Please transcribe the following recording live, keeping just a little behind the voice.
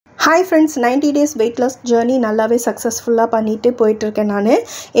Hi friends, 90 days weight loss journey நல்லாவே சக்ஸஸ்ஃபுல்லாக பண்ணிட்டு போயிட்டுருக்கேன் நான்.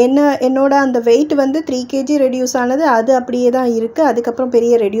 என்னோட அந்த வெயிட் வந்து 3 kg ரெடியூஸ் ஆனது, அது அப்படியே தான் இருக்குது. அதுக்கப்புறம்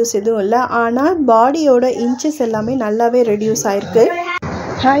பெரிய ரெடியூஸ் எதுவும் இல்லை. ஆனால் பாடியோட இன்ச்சஸ் எல்லாமே நல்லாவே ரெடியூஸ் ஆயிருக்கு.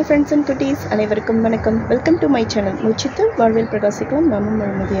 ஹாய் ஃப்ரெண்ட்ஸ் அண்ட் குட்டீஸ், அனைவருக்கும் வணக்கம். Welcome to my channel. முச்சித்து வாழ்வில் பிரகாசிக்கலாம் நானும்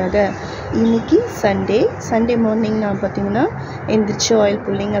முழுமதியாக. இன்றைக்கி சண்டே மார்னிங் நான் பார்த்திங்கன்னா எந்திரிச்சு ஆயில்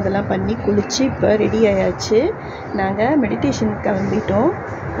புல்லிங் அதெல்லாம் பண்ணி குளித்து இப்போ ரெடி ஆயாச்சு. நாங்கள் மெடிடேஷனுக்கு கிளம்பிட்டோம்.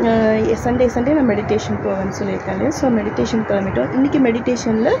 சண்டே நான் மெடிடேஷன் போவேன்னு சொல்லியிருக்காங்க. ஸோ மெடிடேஷன் கிளம்பிட்டோம். இன்றைக்கி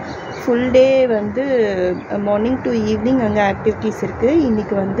மெடிடேஷனில் ஃபுல் டே வந்து மார்னிங் டு ஈவினிங் அங்கே ஆக்டிவிட்டீஸ் இருக்குது.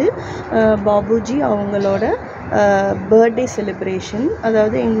 இன்றைக்கி வந்து பாபுஜி அவங்களோட பர்த்டே செலிப்ரேஷன்,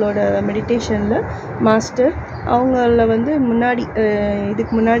 அதாவது எங்களோட மெடிடேஷனில் மாஸ்டர் அவங்கள வந்து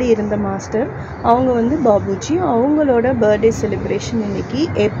இதுக்கு முன்னாடி இருந்த மாஸ்டர் அவங்க வந்து பாபுஜி அவங்களோட பர்த்டே செலிப்ரேஷன் இன்றைக்கி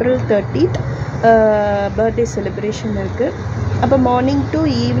April 30th பர்த்டே செலிப்ரேஷன் இருக்குது. அப்போ மார்னிங் டு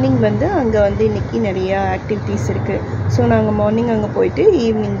ஈவினிங் வந்து அங்கே வந்து இன்றைக்கி நிறையா ஆக்டிவிட்டீஸ் இருக்குது. ஸோ நாங்கள் மார்னிங் அங்கே போயிட்டு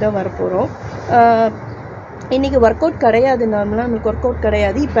ஈவினிங் தான் வரப்போகிறோம். இன்றைக்கி ஒர்க் அவுட் கிடையாது. நார்மலாக நம்மளுக்கு ஒர்க் அவுட்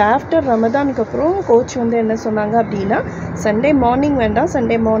கிடையாது. இப்போ ஆஃப்டர் ரமதானுக்கு அப்புறம் கோச் வந்து என்ன சொன்னாங்க அப்படின்னா, சண்டே மார்னிங் வேண்டாம்,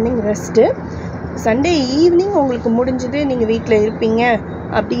 Sunday morning rest, Sunday evening உங்களுக்கு முடிஞ்சது நீங்கள் வீட்டில் இருப்பீங்க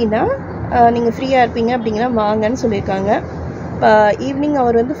அப்படின்னா, நீங்கள் ஃப்ரீயாக இருப்பீங்க அப்படிங்கன்னா வாங்கன்னு சொல்லியிருக்காங்க. ஈவினிங்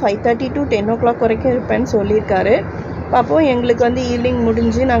அவர் வந்து 5:30 to 10 o'clock வரைக்கும் இருப்பேன்னு சொல்லியிருக்காரு. அப்போது எங்களுக்கு வந்து ஈவினிங்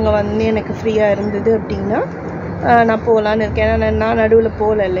முடிஞ்சு நாங்கள் வந்து எனக்கு ஃப்ரீயாக இருந்தது அப்படின்னா நான் போகலான்னு இருக்கேன். ஏன்னா நான் நடுவில்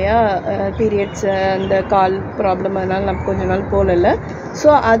போகல இல்லையா, பீரியட்ஸ் அந்த கால் ப்ராப்ளம், அதனால் நான் கொஞ்ச நாள் போகல. ஸோ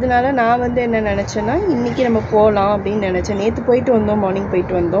அதனால நான் வந்து என்ன நினச்சேன்னா, இன்றைக்கி நம்ம போகலாம் அப்படின்னு நினச்சேன். நேற்று போயிட்டு வந்தோம், மார்னிங்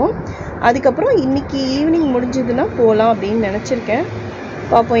போயிட்டு வந்தோம். அதுக்கப்புறம் இன்றைக்கி ஈவினிங் முடிஞ்சதுன்னா போகலாம் அப்படின்னு நினச்சிருக்கேன்.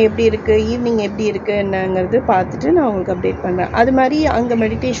 பார்ப்போம் எப்படி இருக்குது, ஈவினிங் எப்படி இருக்குது என்னங்கிறது பார்த்துட்டு நான் உங்களுக்கு அப்டேட் பண்ணுறேன். அது மாதிரி அங்கே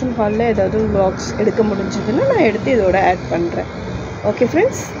மெடிடேஷன் ஹாலில் ஏதாவது vlogs எடுக்க முடிஞ்சதுன்னா நான் எடுத்து இதோட ஆட் பண்ணுறேன். Okay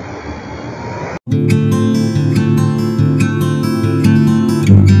friends.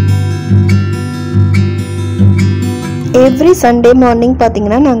 Every Sunday morning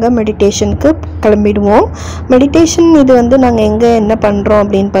பார்த்திங்கன்னா நாங்கள் மெடிடேஷனுக்கு கிளம்பிடுவோம். மெடிடேஷன் இது வந்து நாங்கள் எங்கே என்ன பண்ணுறோம்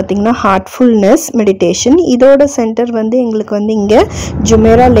அப்படின்னு பார்த்திங்கன்னா, ஹார்ட்ஃபுல்னஸ் மெடிடேஷன். இதோட சென்டர் வந்து எங்களுக்கு வந்து இங்கே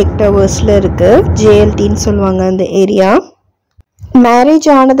ஜுமேரா லேக் டவர்ஸில் இருக்குது. JLTன்னு சொல்லுவாங்க அந்த ஏரியா. மேரேஜ்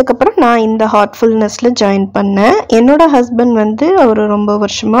ஆனதுக்கப்புறம் நான் இந்த ஹார்ட்ஃபுல்னஸில் ஜாயின் பண்ணேன். என்னோடய ஹஸ்பண்ட் வந்து அவர் ரொம்ப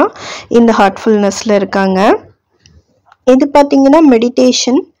வருஷமாக இந்த ஹார்ட்ஃபுல்னஸில் இருக்காங்க. இது பார்த்திங்கன்னா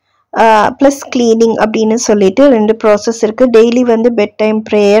மெடிடேஷன் ப்ளஸ் க்ளீனிங் அப்படின்னு சொல்லிட்டு 2 ப்ராசஸ் இருக்குது. டெய்லி வந்து பெட் டைம்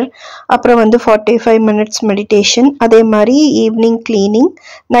ப்ரேயர், அப்புறம் வந்து 45 minutes மெடிடேஷன், அதே மாதிரி evening cleaning,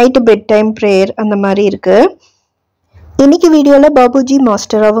 night bed time prayer, அந்த மாதிரி இருக்குது. இன்றைக்கி வீடியோவில் பாபுஜி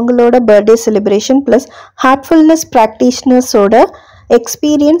மாஸ்டர் அவங்களோட birthday celebration plus Heartfulness ப்ராக்டிஷனர்ஸோட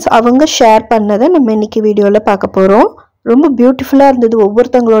experience அவங்க ஷேர் பண்ணதை நம்ம இன்றைக்கி வீடியோவில் பார்க்க போகிறோம். ரொம்ப பியூட்டிஃபுல்லாக இருந்தது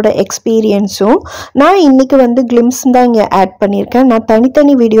ஒவ்வொருத்தங்களோட எக்ஸ்பீரியன்ஸும். நான் இன்றைக்கி வந்து கிளிம்ஸ் தான் இங்கே ஆட் பண்ணியிருக்கேன். நான்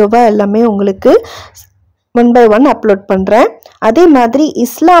தனித்தனி வீடியோவாக எல்லாமே உங்களுக்கு 1 by 1 அப்லோட் பண்ணுறேன். அதே மாதிரி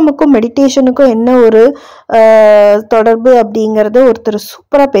இஸ்லாமுக்கும் மெடிடேஷனுக்கும் என்ன ஒரு தொடர்பு அப்படிங்கிறத ஒருத்தர்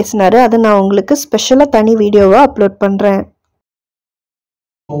சூப்பராக பேசினார். அதை நான் உங்களுக்கு ஸ்பெஷலாக தனி வீடியோவாக அப்லோட் பண்ணுறேன்.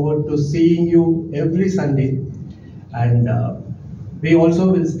 Forward to seeing you every Sunday, and we also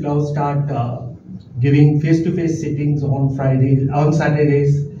will now start giving face-to-face sittings on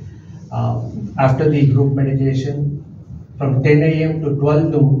Saturdays after the group meditation from 10 a.m. to 12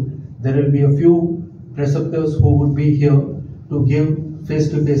 noon. There will be a few preceptors who would be here to give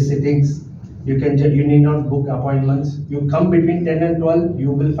face-to-face sittings. You need not book appointments. You come between 10 and 12,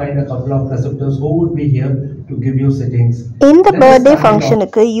 you will find a couple of preceptors who would be here to give you sittings. இந்த birthday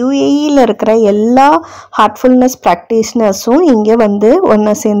ஃபங்க்ஷனுக்கு UAEல இருக்கிற எல்லா Heartfulness ப்ராக்டிஷனர்ஸும் இங்கே வந்து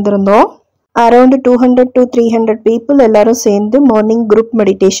ஒன்றா சேர்ந்துருந்தோம். Around 200 to 300 people எல்லாரும் சேர்ந்து morning group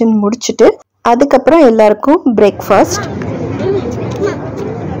meditation முடிச்சுட்டு அதுக்கப்புறம் எல்லாருக்கும் பிரேக்ஃபாஸ்ட்.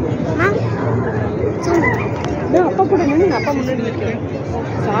 அப்பா கூட அப்பா முன்னாடி இருக்கிறேன்,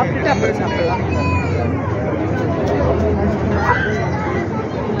 சாப்பிட்டுட்டு அப்புறம் சாப்பிடலாம்.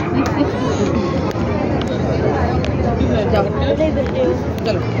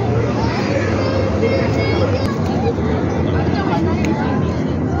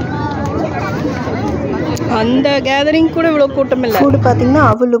 அந்த கேதரிங் கூட இவ்வளோ கூட்டம் இல்லை. ஃபுட்டு பார்த்திங்கன்னா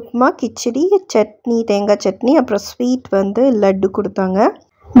அவல் உப்புமா, கிச்சடி, சட்னி, தேங்காய் சட்னி, அப்புறம் ஸ்வீட் வந்து லட்டு கொடுத்தாங்க.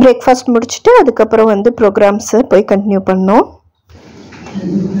 பிரேக்ஃபாஸ்ட் முடிச்சுட்டு அதுக்கப்புறம் வந்து ப்ரோக்ராம்ஸை போய் கண்டினியூ பண்ணோம்.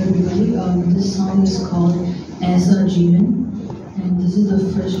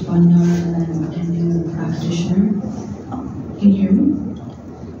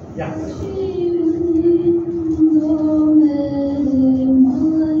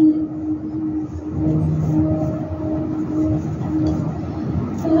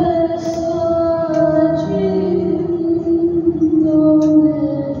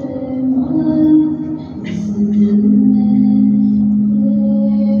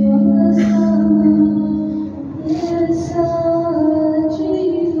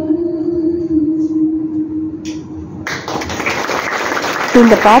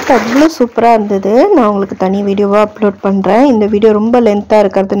 இந்த பாட்டு அவ்வளோ சூப்பராக இருந்தது. நான் உங்களுக்கு தனி வீடியோவாக அப்லோட் பண்ணுறேன். இந்த வீடியோ ரொம்ப லென்த்தாக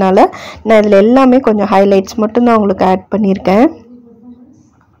இருக்கிறதுனால நான் இதில் எல்லாமே கொஞ்சம் ஹைலைட்ஸ் மட்டும்தான் உங்களுக்கு ஆட் பண்ணியிருக்கேன்.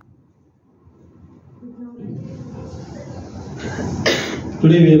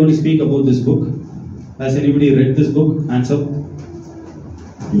 Today we are going to speak about this book. Has anybody read this book? Hands up.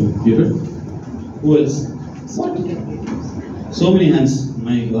 You read? Who else? What? So many hands.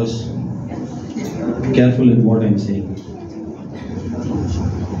 My gosh. Be careful in what I am saying.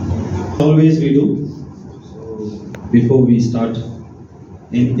 Always we do. Before we start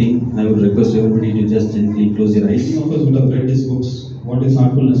anything, I would request everybody to just gently close your eyes. Many of us would have read these books. What is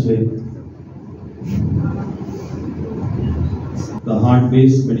Heartfullness Way? The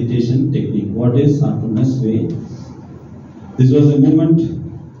heart-based meditation technique. What is Heartfullness Way? This was a movement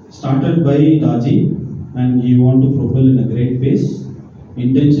started by Taji, and he want to propel in a great pace.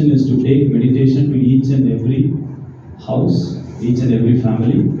 Intention is to take meditation to each and every house, each and every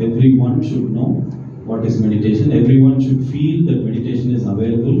family. Everyone should know what is meditation. Everyone should feel that meditation is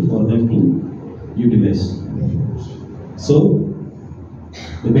available for them to utilize. So,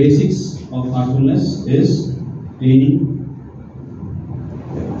 the basics of heartfulness is cleaning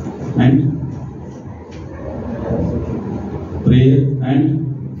and prayer and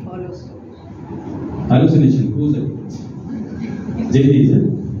hallucination. Who's it? Jayati, is it?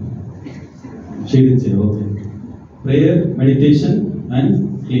 She didn't say, okay. Prayer, meditation and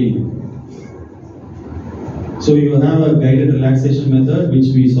cleaning. So you have a guided relaxation method which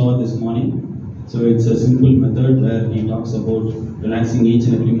we saw this morning. So it's a simple method where he talks about relaxing each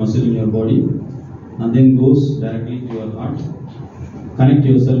and every muscle in your body and then goes directly to your heart. Connect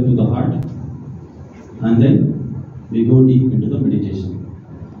yourself to the heart and then we go deep into the meditation.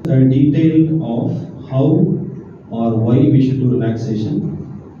 A detail of how or why we should do relaxation,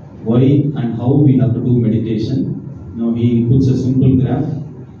 why and how we have to do meditation. Now he puts a simple graph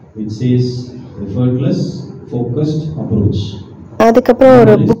which says effortless, focused approach. அதுக்கப்புறம்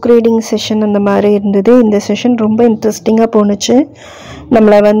ஒரு book reading session அந்த மாதிரி இருந்தது. இந்த session ரொம்ப இன்ட்ரெஸ்டிங்காக போணுச்சு.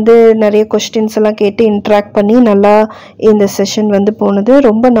 நம்மளை நிறைய கொஸ்டின்ஸ் எல்லாம் கேட்டு இன்ட்ராக்ட் பண்ணி நல்லா இந்த செஷன் போனது.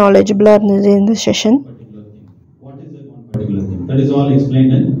 ரொம்ப நாலேஜபிளாக இருந்தது இந்த session. What is that one particular thing? That is all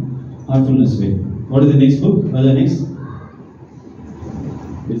explained in Heartfullness Way. What is the next book? What is the next?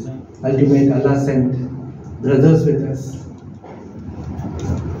 Ultimate Allah sent brothers with us.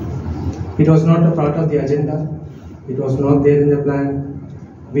 It was not a part of the agenda. It was not there in the plan.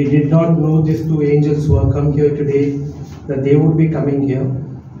 We did not know these two angels who have come here today, that they would be coming here.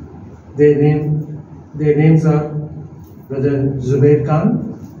 Their names are Brother Zubair Khan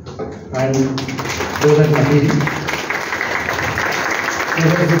and Brother Nabil.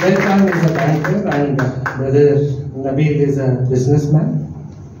 Brother Zubair Khan is a banker and Brother Nabil is a businessman.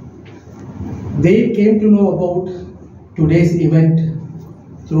 They came to know about today's event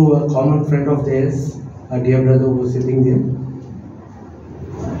through a common friend of theirs, a dear brother who was sitting there.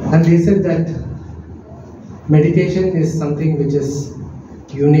 And they said that meditation is something which is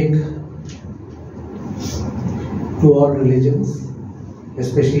unique to all religions,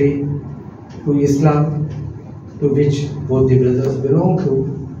 especially to Islam, to which both the brothers belong to.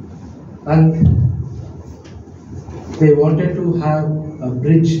 And they wanted to have a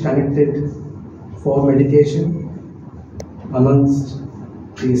bridge connected for meditation amongst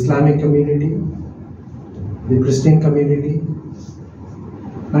the Islamic community, the Christian community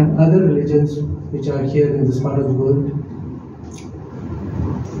and other religions which are here in this part of the world,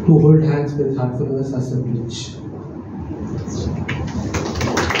 to hold hands with Heartfullness as a bridge.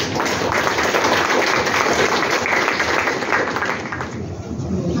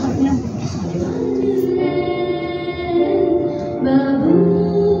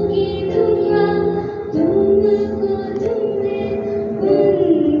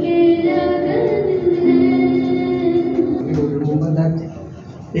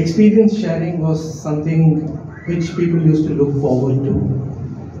 Experience sharing was something which people used to look forward to,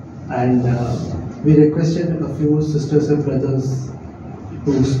 and we requested a few sisters and brothers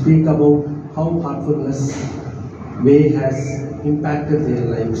to speak about how Heartfullness Way has impacted their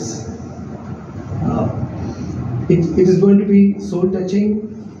lives. It is going to be so touching,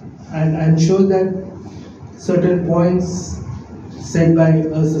 and I'm sure that certain points said by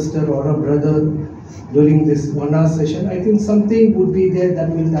a sister or a brother during this 1 hour session, I think something would be there that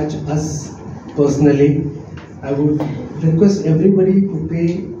will touch us personally. I would request everybody to pay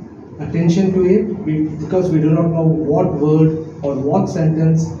attention to it, because we do not know what word or what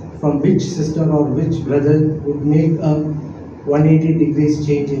sentence from which sister or which brother would make a 180 degrees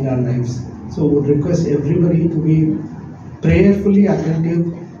change in our lives. So I would request everybody to be prayerfully attentive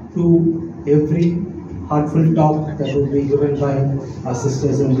to every heartful talk that will be given by our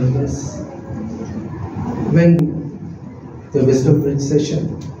sisters and brothers. When the wisdom bridge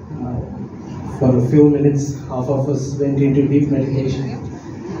session, for a few minutes, half of us went into deep meditation.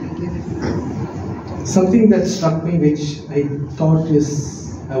 Something that struck me, which I thought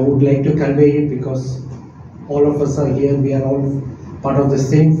I would like to convey it, because all of us are here, we are all part of the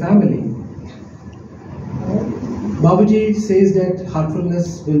same family. Babaji says that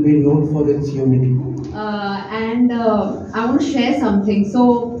heartfulness will be known for its unity. I want to share something.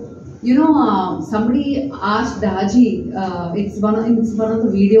 So, somebody asked Daji, it's one of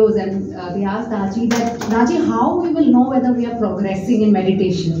the videos, and they asked Daji that, Daji, how we will know whether we are progressing in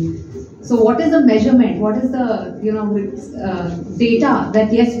meditation? So what is the measurement? What is the data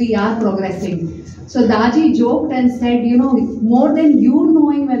that yes, we are progressing? So Daji joked and said, more than you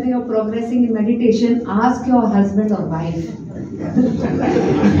knowing whether you're progressing in meditation, ask your husband or wife.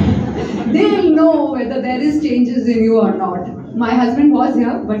 They'll know whether there is changes in you or not. My husband was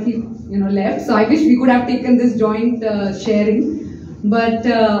here, but he left. So I wish we could have taken this joint sharing. But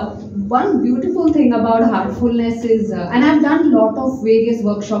one beautiful thing about heartfulness is, and I've done a lot of various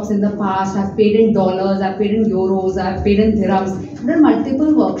workshops in the past. I've paid in dollars, I've paid in euros, I've paid in dirhams. I've done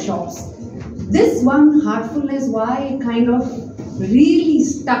multiple workshops. This one, heartfulness, why it kind of really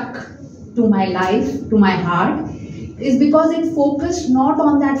stuck to my life, to my heart, is because it focused not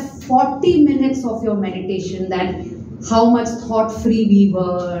on that 40 minutes of your meditation, that how much thought-free we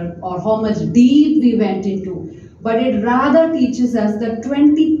were or how much deep we went into, but it rather teaches us the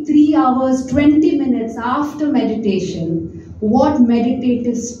 23 hours, 20 minutes after meditation, what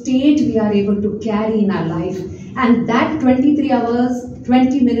meditative state we are able to carry in our life. And that 23 hours,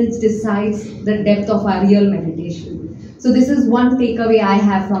 20 minutes decides the depth of our real meditation. So this is one takeaway I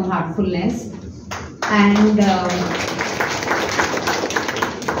have from heartfulness. And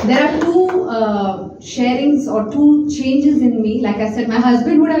there are two sharings or two changes in me. Like I said, my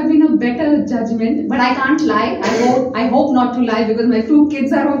husband would have been a better judgment, but I can't lie. I hope not to lie, because my two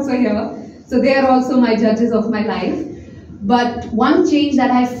kids are also here. So they are also my judges of my life. But one change that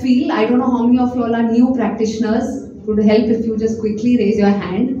I feel, I don't know how many of you all are new practitioners. It would help if you just quickly raise your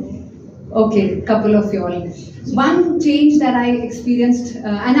hand. Okay, couple of you all. One change that I experienced, and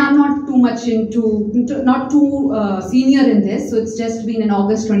I'm not too much not too senior in this, so it's just been in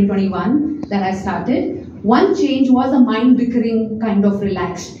August 2021 that I started. One change was a mind bickering kind of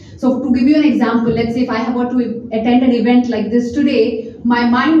relaxed. So to give you an example, let's say if I were to attend an event like this today, my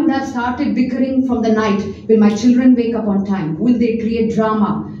mind would have started bickering from the night. Will my children wake up on time? Will they create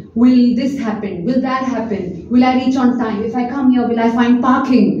drama? Will this happen? Will that happen? Will I reach on time? If I come here, will I find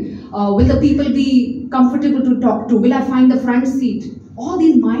parking? Will the people be comfortable to talk to? Will I find the front seat? All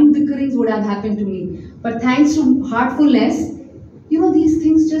these mind bickerings would have happened to me. But thanks to heartfulness, these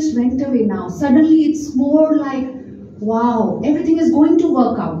things just went away now. Suddenly it's more like, wow, everything is going to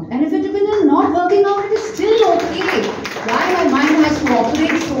work out. And if it is not working out, it is still okay. Why my mind has to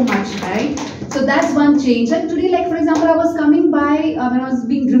operate so much, right? So that's one change. Like today, like for example, I was coming by, when I was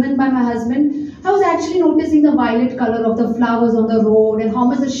being driven by my husband, I was actually noticing the violet color of the flowers on the road and how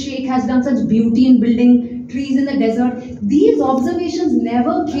much the Sheikh has done such beauty in building trees in the desert. These observations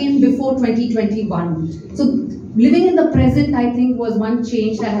never came before 2021. So living in the present, I think, was one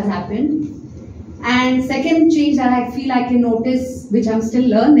change that has happened. And second change that I feel I can notice, which I'm still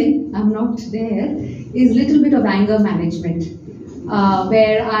learning, I'm not there, is little bit of anger management,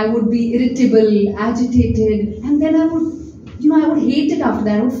 where I would be irritable, agitated, and then I would hate it after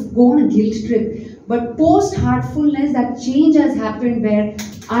that. I would go on a guilt trip. But post heartfulness, that change has happened where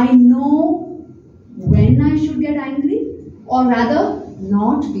I know when I should get angry, or rather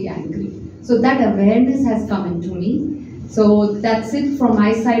not be angry. So that awareness has come into me. So that's it from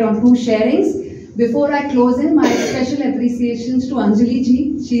my side on two sharings. Before I close in, my special appreciations to Anjali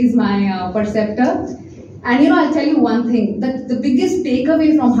ji. She is my perceptor. And I'll tell you one thing, that the biggest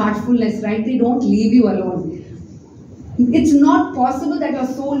takeaway from heartfulness, right, they don't leave you alone. It's not possible that your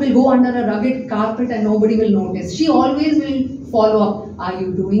soul will go under a rugged carpet and nobody will notice. She always will follow up. Are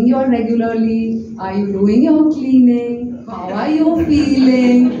you doing your regularly? Are you doing your cleaning? How are you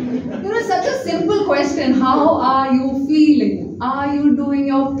feeling? Such a simple question. How are you feeling? Are you doing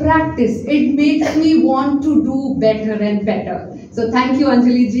your practice? It makes me want to do better and better. So thank you,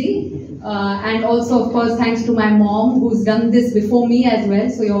 Anjali ji. And also, of course, thanks to my mom who's done this before me as well.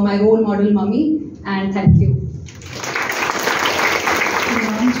 So you're my role model, mummy. And thank you.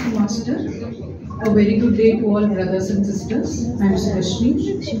 Master, a very good day to all brothers and sisters. I'm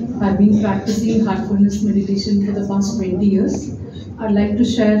Surashni. I've been practicing heartfulness meditation for the past 20 years. I'd like to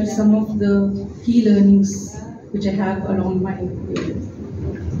share some of the key learnings which I have along my way.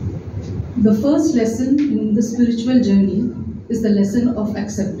 The first lesson in the spiritual journey is the lesson of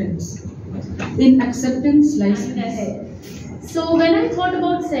acceptance. In acceptance lies peace. So when I thought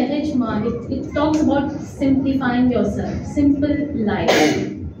about Sahaj Ma, it talks about simplifying yourself, simple life.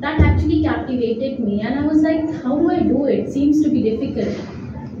 That actually captivated me, and I was like, how do I do it? Seems to be difficult.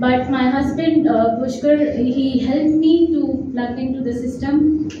 But my husband, Pushkar, he helped me to plug into the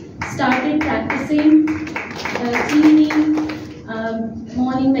system, started practicing cleaning,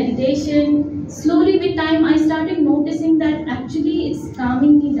 morning meditation. Slowly with time, I started noticing that actually it's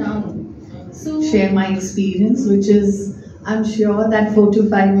calming me down. So share my experience, which is, I'm sure that 4 to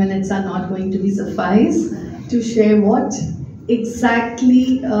 5 minutes are not going to be suffice to share what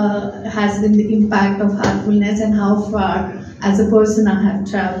exactly has been the impact of Heartfullness and how far as a person I have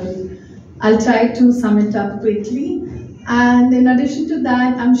traveled. I'll try to sum it up quickly. And in addition to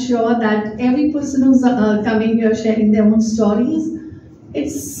that, I'm sure that every person who's coming here sharing their own stories,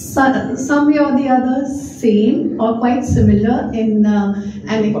 it's some way or the other same or quite similar in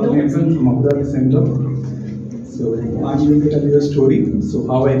anecdotes. I'm from Abu Dhabi Center. So I'm going to tell you a story. So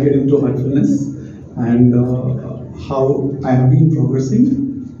how I get into Heartfullness and how I have been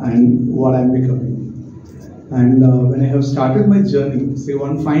progressing and what I'm becoming. And when I have started my journey, say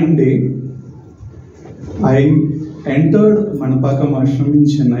one fine day, I entered Manapakam Ashram in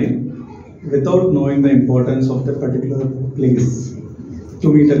Chennai without knowing the importance of that particular place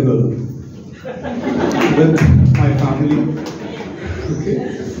to meet a girl with my family. Okay.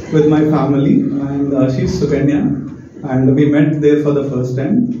 With my family, and she's Sukanya, and we met there for the first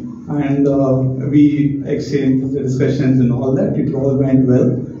time, and we exchanged the discussions and all that. It all went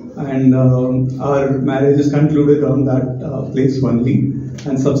well, and our marriage is concluded on that place only.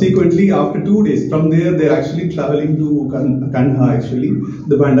 And subsequently, after 2 days from there, they're actually traveling to Kandha. Actually,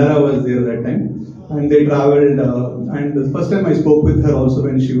 the Bandara was there that time, and they traveled. And the first time I spoke with her also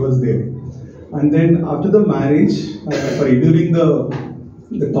when she was there, and then after the marriage, during the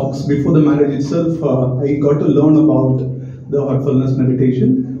talks before the marriage itself, I got to learn about the Heartfullness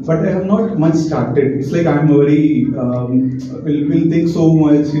meditation, but I have not much started. It's like I'm very, will think so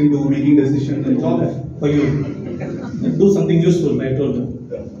much into making decisions and all that. For you, do something useful, I told her.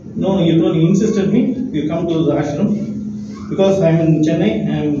 No, you insisted me, you come to the ashram. Because I'm in Chennai,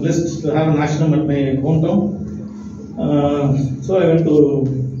 I'm blessed to have an ashram at my hometown. So I went to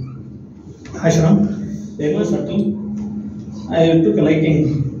ashram, the inner circle. I took a liking,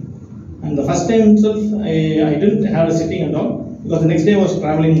 and the first time itself, I didn't have a sitting at all, because the next day I was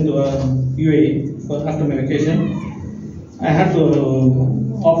traveling to UAE after my vacation. I had the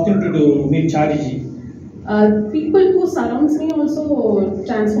opportunity to meet Chariji. People who surrounds me also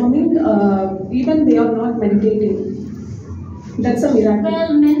transforming, even they are not meditating. That's a miracle.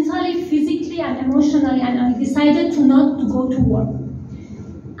 Well, mentally, physically, and emotionally, and I decided to not to go to work.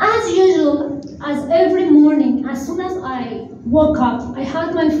 As usual, as every morning, as soon as I woke up, I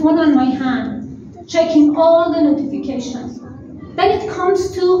had my phone on my hand, checking all the notifications. Then it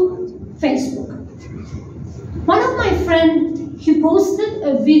comes to Facebook. One of my friends, he posted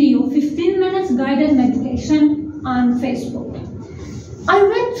a video, 15 minutes guided meditation on Facebook. I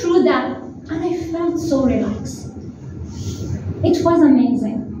went through that and I felt so relaxed. It was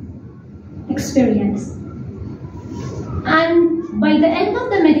amazing experience. And by the end of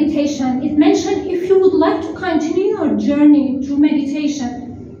the meditation, it mentioned if you would like to continue your journey through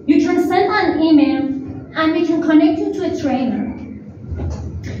meditation, you can send an email and we can connect you to a trainer.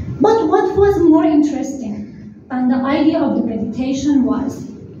 But what was more interesting than the idea of the meditation was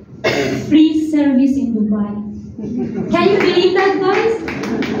free service in Dubai. Can you believe that, guys?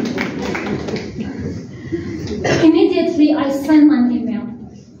 Immediately I sent an email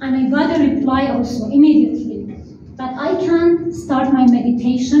and I got a reply also immediately that I can start my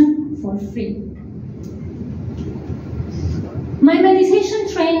meditation for free. My meditation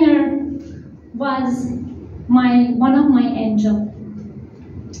trainer was one of my angels.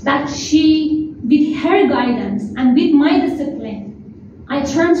 That she, with her guidance and with my discipline, I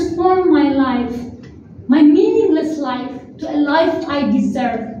transformed my life, my meaningless life, to a life I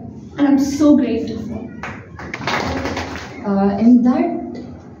deserve, and I'm so grateful for. In that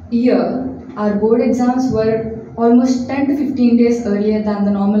year, our board exams were almost 10 to 15 days earlier than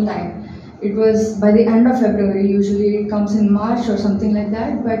the normal time. It was by the end of February, usually it comes in March or something like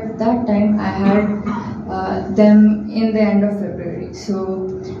that, but that time I had them in the end of February.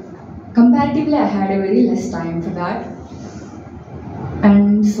 So comparatively I had a very less time for that.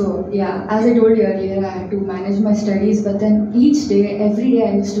 And so yeah, as I told you earlier, I had to manage my studies, but then each day, every day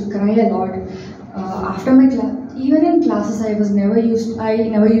I used to cry a lot. After my class, even in classes, I never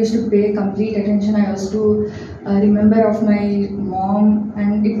used to pay complete attention. I used to remember of my mom,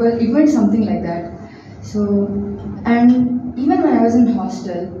 and it it went something like that. So, and even when I was in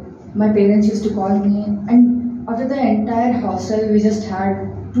hostel, my parents used to call me, and after the entire hostel, we just had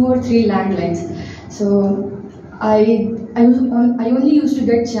 2 or 3 landlines. So I only used to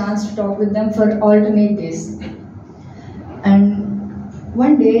get chance to talk with them for alternate days. And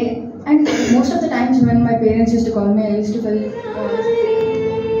one day, and most of the times when my parents used to call me, I used to feel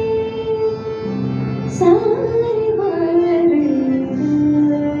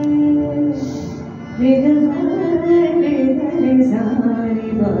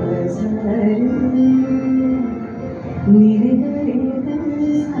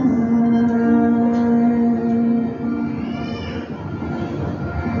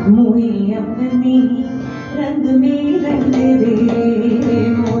रंग में रंग रे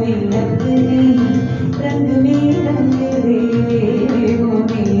मोए अपने रंग में रंग रे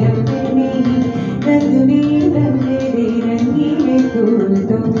मोए अपने रंग में रंग रे रंगीले फूल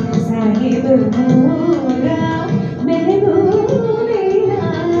तो साहिब मोरा महबूब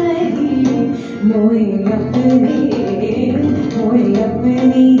इलाही मोए अपने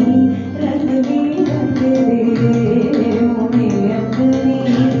रंग में रंग रे मोए अपने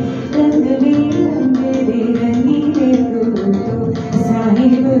रंग में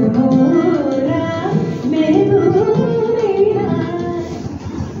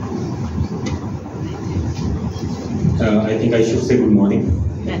I think I should say good morning,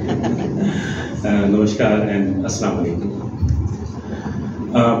 Namaskar and Assalamu Alaikum.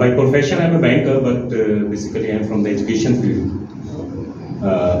 By profession I am a banker, but basically I am from the education field.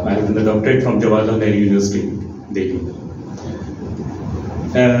 I have done the doctorate from Jawaharlal Nehru University, Delhi.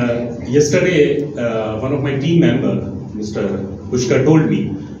 Yesterday, one of my team member, Mr. Pushkar, told me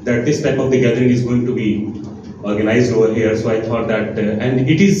that this type of the gathering is going to be organized over here. So I thought that, and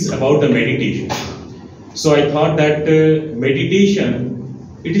it is about the meditation. So I thought that meditation,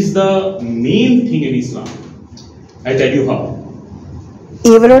 it is the main thing in Islam. I tell you how.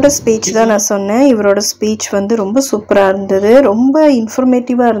 இவரோட speech தான் நான் சொன்னேன். இவரோட speech வந்து ரொம்ப சூப்பராக இருந்தது, ரொம்ப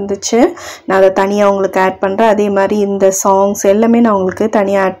இன்ஃபர்மேட்டிவாக இருந்துச்சு. நான் அதை தனியாக உங்களுக்கு ஆட் பண்ணுறேன். அதே மாதிரி இந்த சாங்ஸ் எல்லாமே நான் உங்களுக்கு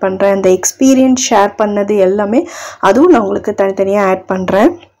தனியாக ஆட் பண்ணுறேன். இந்த எக்ஸ்பீரியன்ஸ் ஷேர் பண்ணது எல்லாமே அதுவும் நான் உங்களுக்கு தனித்தனியாக ஆட்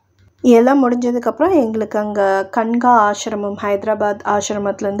பண்ணுறேன். எல்லாம் முடிஞ்சதுக்கப்புறம் எங்களுக்கு அங்கே கன்கா ஆசிரமம், ஹைதராபாத்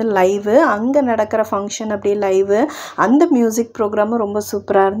ஆசிரமத்துலேருந்து லைவு, அங்கே நடக்கிற ஃபங்க்ஷன் அப்படியே லைவு, அந்த மியூசிக் ப்ரோக்ராமும் ரொம்ப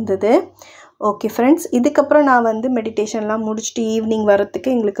சூப்பராக இருந்தது. ஓகே ஃப்ரெண்ட்ஸ், இதுக்கப்புறம் நான் வந்து மெடிடேஷன்லாம் முடிச்சுட்டு ஈவினிங்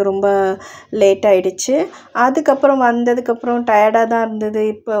வரத்துக்கு எங்களுக்கு ரொம்ப லேட் ஆகிடுச்சு. அதுக்கப்புறம் வந்ததுக்கப்புறம் டயர்டாக தான் இருந்தது.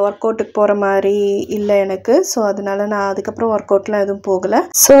 இப்போ ஒர்க் அவுட்டுக்கு போகிற மாதிரி இல்லை எனக்கு. ஸோ அதனால் நான் அதுக்கப்புறம் ஒர்க் அவுட்லாம் எதுவும் போகலை.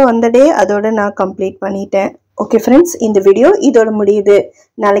 ஸோ அந்த டே அதோடு நான் கம்ப்ளீட் பண்ணிட்டேன். ஓகே ஃப்ரெண்ட்ஸ், இந்த வீடியோ இதோட முடியுது.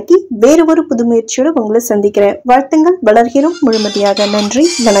 நாளைக்கு வேறு ஒரு புது முயற்சியோடு உங்களை சந்திக்கிறேன். வாழ்த்துங்கள். வளர்கிறோம் முழுமதியாக. நன்றி,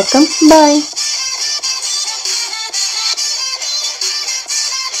 வணக்கம், பாய்.